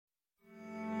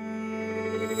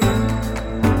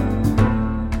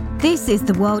This is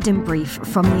The World in Brief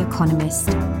from The Economist.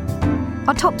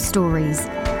 Our top stories.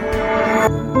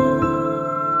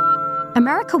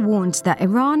 America warned that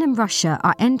Iran and Russia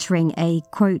are entering a,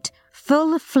 quote,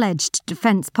 full-fledged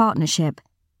defense partnership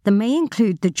that may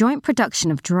include the joint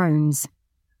production of drones.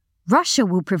 Russia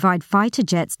will provide fighter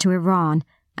jets to Iran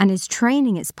and is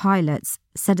training its pilots,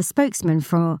 said a spokesman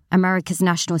for America's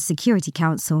National Security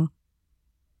Council.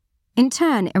 In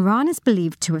turn, Iran is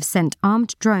believed to have sent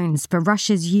armed drones for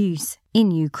Russia's use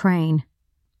in Ukraine.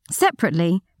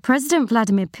 Separately, President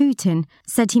Vladimir Putin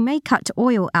said he may cut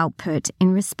oil output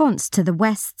in response to the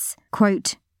West's,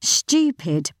 quote,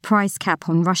 stupid price cap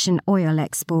on Russian oil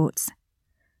exports.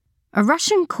 A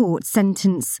Russian court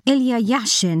sentenced Ilya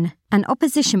Yashin, an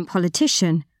opposition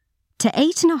politician, to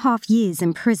 8.5 years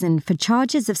in prison for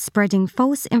charges of spreading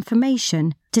false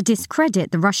information to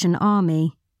discredit the Russian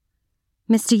army.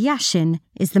 Mr. Yashin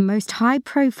is the most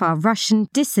high-profile Russian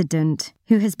dissident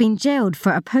who has been jailed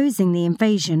for opposing the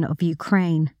invasion of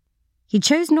Ukraine. He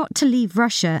chose not to leave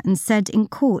Russia and said in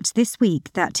court this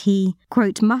week that he,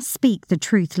 quote, must speak the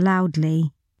truth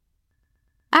loudly.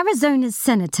 Arizona's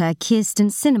Senator Kyrsten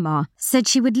Sinema said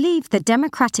she would leave the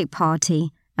Democratic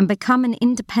Party and become an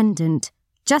independent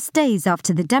just days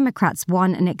after the Democrats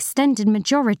won an extended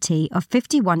majority of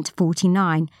 51 to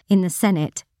 49 in the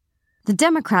Senate. The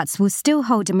Democrats will still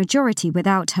hold a majority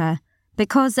without her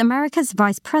because America's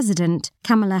Vice President,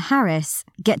 Kamala Harris,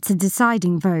 gets a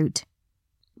deciding vote.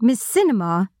 Ms.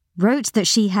 Sinema wrote that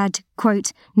she had,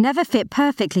 quote, never fit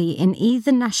perfectly in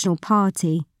either national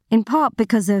party, in part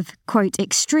because of, quote,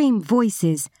 extreme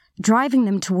voices driving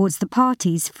them towards the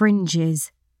party's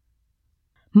fringes.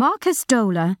 Marcus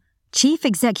Dohler, chief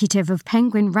executive of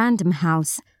Penguin Random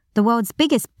House, the world's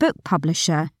biggest book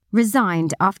publisher,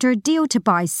 resigned after a deal to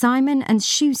buy Simon &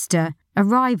 Schuster, a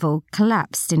rival,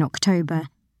 collapsed in October.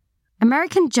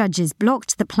 American judges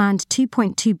blocked the planned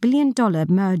 $2.2 billion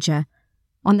merger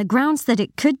on the grounds that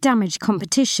it could damage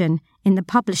competition in the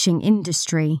publishing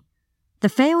industry. The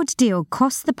failed deal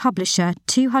cost the publisher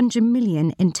 $200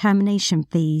 million in termination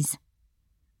fees.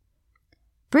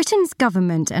 Britain's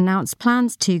government announced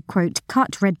plans to, quote,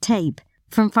 cut red tape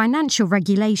from financial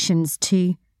regulations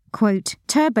to, quote,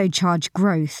 turbocharge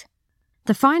growth.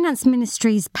 The Finance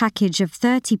Ministry's package of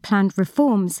 30 planned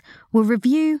reforms will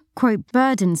review, quote,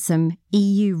 burdensome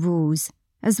EU rules,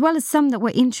 as well as some that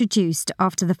were introduced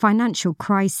after the financial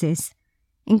crisis,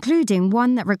 including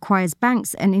one that requires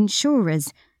banks and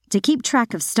insurers to keep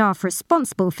track of staff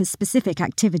responsible for specific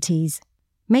activities,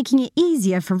 making it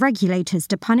easier for regulators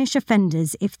to punish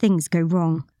offenders if things go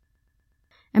wrong.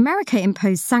 America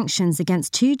imposed sanctions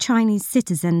against 2 Chinese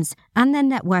citizens and their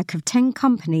network of 10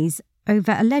 companies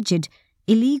over alleged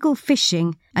illegal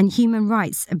fishing and human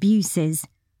rights abuses.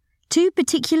 2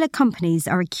 particular companies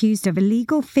are accused of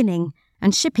illegal finning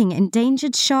and shipping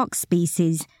endangered shark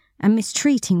species and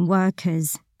mistreating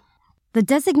workers. The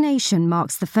designation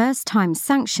marks the first time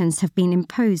sanctions have been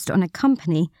imposed on a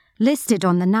company listed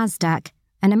on the Nasdaq,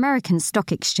 an American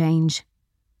stock exchange.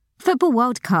 Football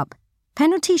World Cup.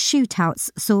 Penalty shootouts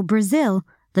saw Brazil,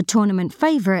 the tournament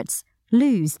favourites,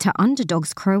 lose to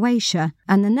underdogs Croatia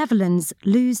and the Netherlands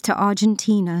lose to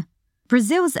Argentina.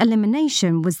 Brazil's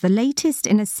elimination was the latest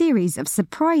in a series of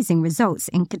surprising results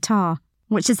in Qatar,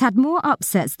 which has had more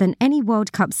upsets than any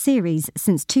World Cup series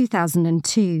since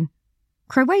 2002.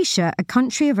 Croatia, a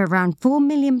country of around 4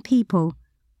 million people,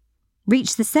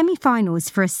 reached the semi-finals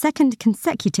for a second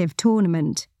consecutive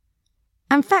tournament.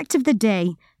 And fact of the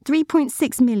day,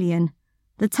 3.6 million.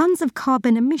 The tons of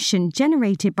carbon emission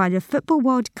generated by the Football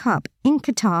World Cup in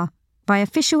Qatar by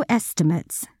official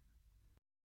estimates.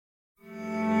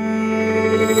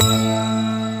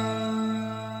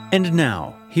 And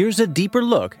now, here's a deeper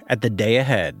look at the day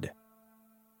ahead.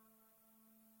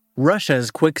 Russia's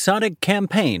quixotic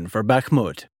campaign for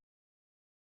Bakhmut.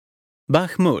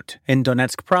 Bakhmut, in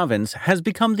Donetsk province, has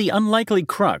become the unlikely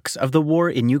crux of the war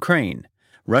in Ukraine.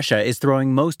 Russia is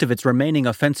throwing most of its remaining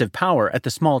offensive power at the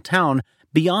small town,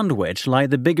 beyond which lie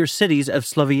the bigger cities of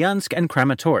Slavyansk and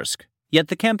Kramatorsk. Yet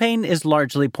the campaign is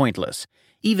largely pointless.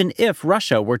 Even if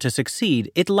Russia were to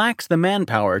succeed, it lacks the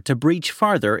manpower to breach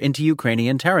farther into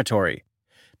Ukrainian territory.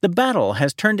 The battle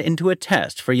has turned into a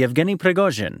test for Yevgeny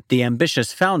Prigozhin, the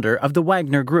ambitious founder of the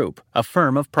Wagner Group, a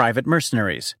firm of private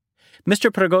mercenaries.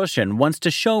 Mr. Prigozhin wants to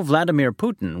show Vladimir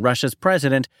Putin, Russia's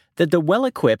president, that the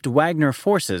well-equipped Wagner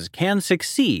forces can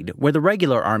succeed where the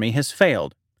regular army has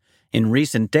failed. In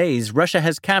recent days, Russia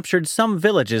has captured some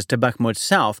villages to Bakhmut's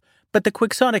south, but the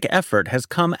quixotic effort has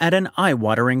come at an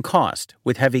eye-watering cost,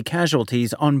 with heavy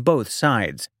casualties on both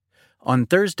sides. On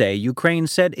Thursday, Ukraine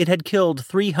said it had killed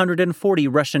 340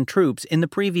 Russian troops in the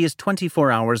previous 24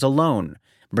 hours alone,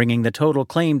 bringing the total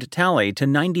claimed tally to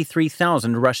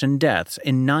 93,000 Russian deaths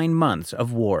in 9 months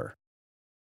of war.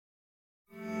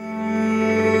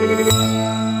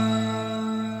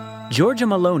 Giorgia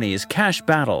Meloni's cash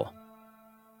battle.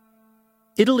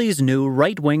 Italy's new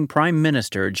right-wing Prime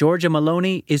Minister, Giorgia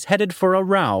Meloni, is headed for a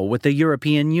row with the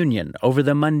European Union over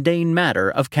the mundane matter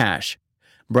of cash.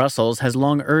 Brussels has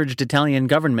long urged Italian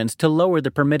governments to lower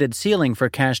the permitted ceiling for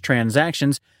cash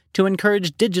transactions to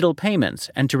encourage digital payments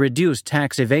and to reduce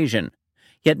tax evasion.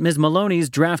 Yet Ms. Meloni's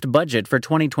draft budget for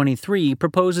 2023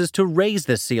 proposes to raise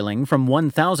the ceiling from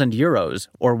 €1,000,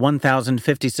 or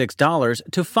 $1,056,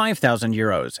 to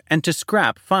 €5,000, and to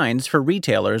scrap fines for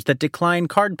retailers that decline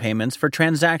card payments for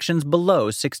transactions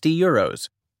below €60.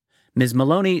 Ms.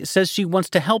 Meloni says she wants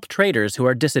to help traders who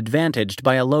are disadvantaged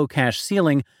by a low cash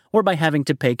ceiling or by having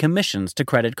to pay commissions to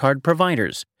credit card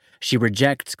providers. She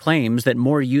rejects claims that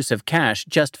more use of cash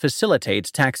just facilitates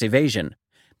tax evasion.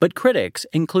 But critics,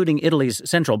 including Italy's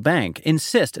central bank,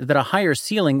 insist that a higher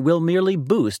ceiling will merely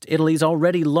boost Italy's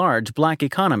already large black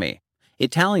economy.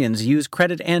 Italians use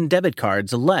credit and debit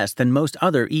cards less than most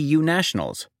other EU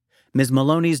nationals. Ms.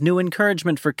 Meloni's new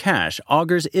encouragement for cash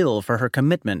augurs ill for her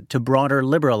commitment to broader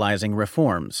liberalizing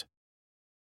reforms.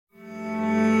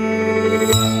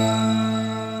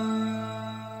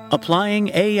 Applying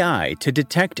AI to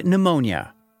detect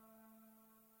pneumonia.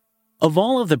 Of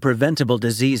all of the preventable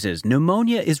diseases,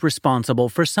 pneumonia is responsible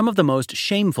for some of the most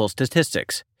shameful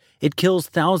statistics. It kills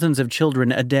thousands of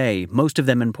children a day, most of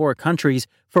them in poor countries,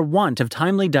 for want of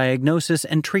timely diagnosis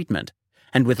and treatment.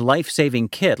 And with life-saving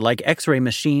kit like X-ray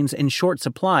machines in short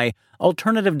supply,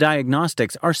 alternative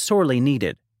diagnostics are sorely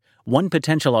needed. One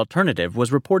potential alternative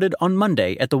was reported on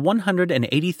Monday at the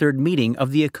 183rd meeting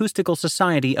of the Acoustical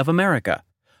Society of America.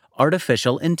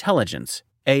 Artificial intelligence,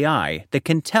 AI, that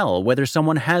can tell whether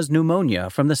someone has pneumonia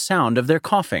from the sound of their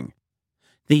coughing.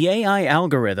 The AI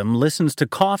algorithm listens to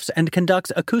coughs and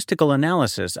conducts acoustical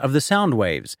analysis of the sound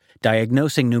waves,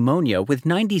 diagnosing pneumonia with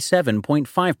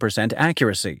 97.5%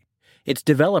 accuracy. Its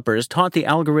developers taught the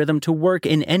algorithm to work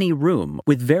in any room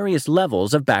with various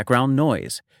levels of background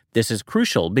noise. This is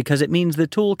crucial because it means the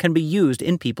tool can be used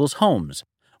in people's homes.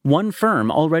 One firm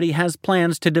already has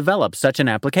plans to develop such an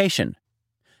application.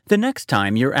 The next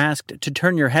time you're asked to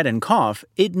turn your head and cough,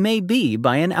 it may be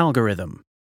by an algorithm.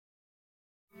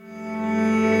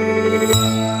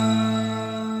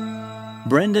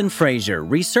 Brendan Fraser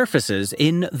resurfaces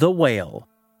in The Whale.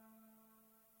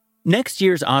 Next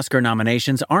year's Oscar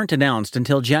nominations aren't announced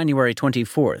until January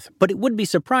 24th, but it would be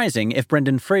surprising if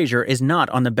Brendan Fraser is not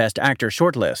on the Best Actor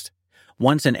shortlist.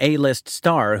 Once an A-list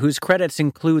star whose credits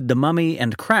include The Mummy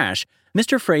and Crash,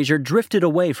 Mr. Fraser drifted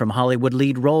away from Hollywood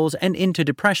lead roles and into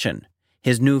depression.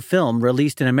 His new film,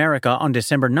 released in America on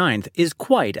December 9th, is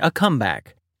quite a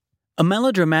comeback. A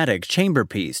melodramatic chamber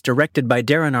piece directed by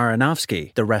Darren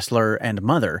Aronofsky, the wrestler and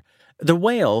mother, The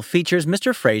Whale features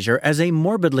Mr. Fraser as a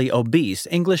morbidly obese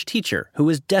English teacher who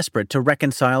is desperate to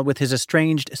reconcile with his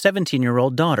estranged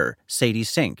 17-year-old daughter, Sadie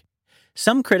Sink.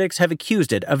 Some critics have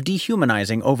accused it of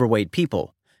dehumanizing overweight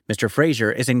people. Mr.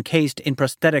 Fraser is encased in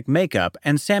prosthetic makeup,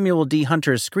 and Samuel D.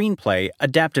 Hunter's screenplay,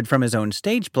 adapted from his own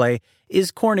stage play, is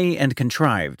corny and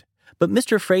contrived. But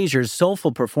Mr. Fraser's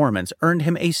soulful performance earned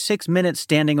him a 6-minute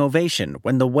standing ovation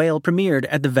when The Whale premiered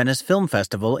at the Venice Film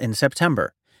Festival in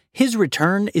September. His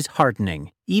return is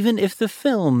heartening, even if the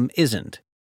film isn't.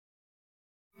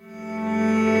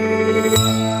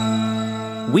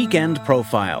 Weekend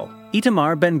Profile: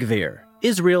 Itamar Ben-Gvir,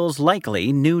 Israel's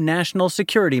likely new national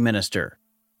security minister.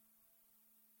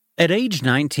 At age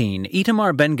 19,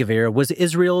 Itamar Ben-Gvir was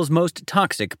Israel's most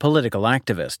toxic political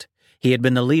activist. He had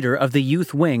been the leader of the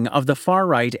youth wing of the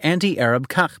far-right anti-Arab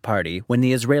Kach party when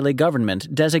the Israeli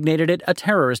government designated it a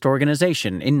terrorist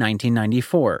organization in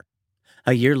 1994.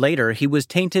 A year later, he was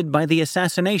tainted by the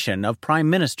assassination of Prime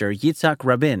Minister Yitzhak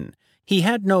Rabin. He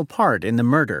had no part in the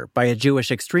murder by a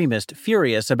Jewish extremist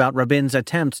furious about Rabin's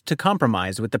attempts to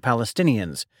compromise with the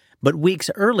Palestinians. But weeks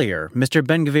earlier, Mr.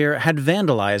 Ben-Gvir had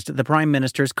vandalized the Prime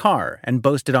Minister's car and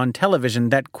boasted on television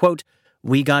that, quote,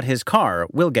 "We got his car,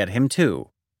 we'll get him too."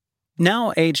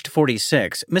 Now aged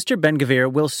 46, Mr.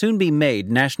 Ben-Gvir will soon be made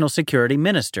National Security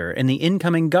Minister in the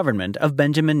incoming government of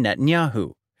Benjamin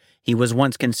Netanyahu. He was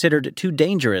once considered too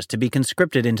dangerous to be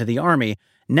conscripted into the army.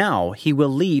 Now he will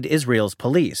lead Israel's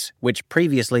police, which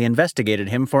previously investigated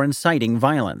him for inciting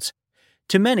violence.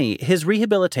 To many, his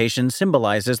rehabilitation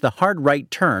symbolizes the hard right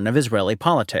turn of Israeli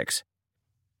politics.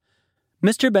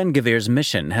 Mr. Ben-Gvir's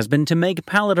mission has been to make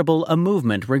palatable a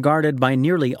movement regarded by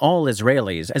nearly all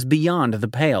Israelis as beyond the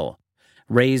pale.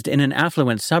 Raised in an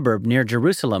affluent suburb near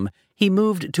Jerusalem, he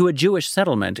moved to a Jewish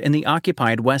settlement in the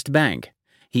occupied West Bank.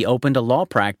 He opened a law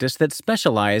practice that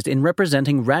specialized in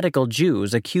representing radical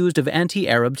Jews accused of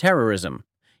anti-Arab terrorism.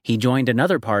 He joined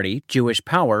another party, Jewish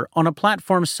Power, on a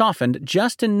platform softened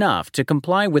just enough to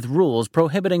comply with rules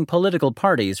prohibiting political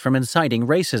parties from inciting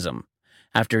racism.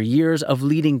 After years of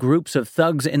leading groups of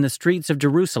thugs in the streets of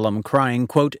Jerusalem crying,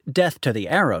 quote, "death to the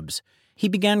Arabs," he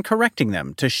began correcting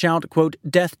them to shout, quote,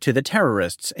 "death to the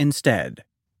terrorists" instead.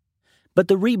 But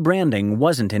the rebranding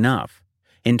wasn't enough.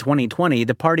 In 2020,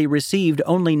 the party received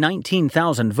only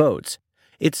 19,000 votes.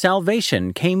 Its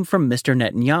salvation came from Mr.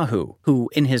 Netanyahu, who,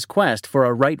 in his quest for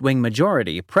a right-wing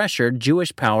majority, pressured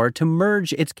Jewish Power to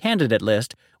merge its candidate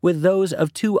list with those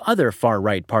of two other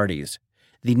far-right parties.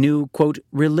 The new, quote,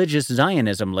 religious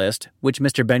Zionism list, which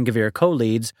Mr. Ben-Gvir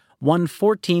co-leads, won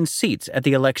 14 seats at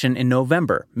the election in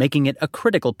November, making it a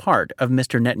critical part of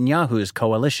Mr. Netanyahu's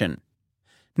coalition.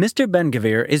 Mr.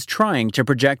 Ben-Gvir is trying to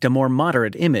project a more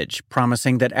moderate image,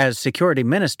 promising that as security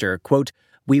minister, quote,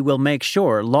 "we will make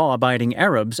sure law-abiding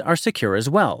Arabs are secure as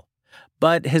well."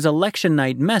 But his election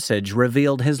night message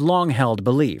revealed his long-held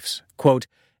beliefs, quote,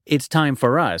 "it's time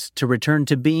for us to return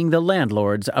to being the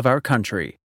landlords of our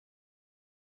country."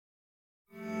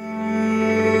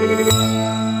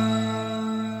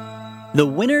 The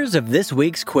winners of this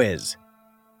week's quiz.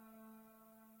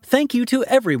 Thank you to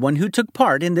everyone who took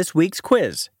part in this week's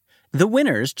quiz. The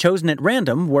winners chosen at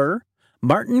random were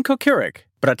Martin Kokurik,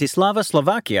 Bratislava,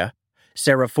 Slovakia;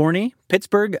 Sarah Forney,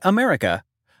 Pittsburgh, America;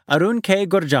 Arun K.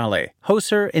 Gorjale,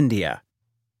 Hosur, India.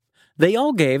 They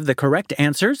all gave the correct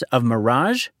answers of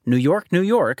Mirage, New York, New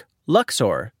York;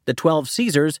 Luxor, the 12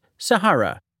 Caesars,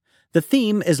 Sahara. The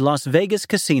theme is Las Vegas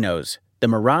casinos, the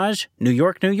Mirage, New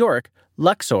York, New York;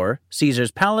 Luxor,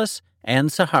 Caesar's Palace,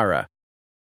 and Sahara.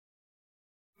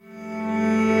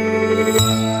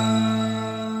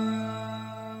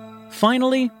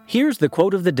 Finally, here's the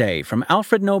quote of the day from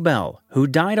Alfred Nobel, who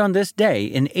died on this day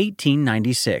in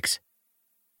 1896.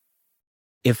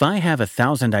 "If I have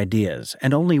 1,000 ideas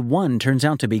and only one turns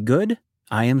out to be good,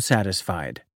 I am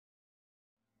satisfied."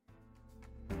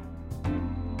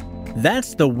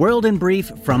 That's The World in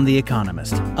Brief from The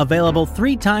Economist, available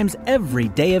 3 times every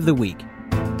day of the week.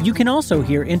 You can also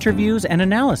hear interviews and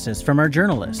analysis from our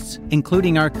journalists,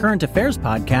 including our current affairs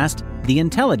podcast, The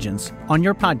Intelligence, on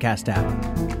your podcast app.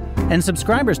 And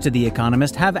subscribers to The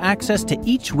Economist have access to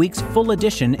each week's full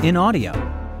edition in audio.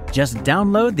 Just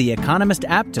download the Economist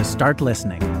app to start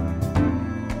listening.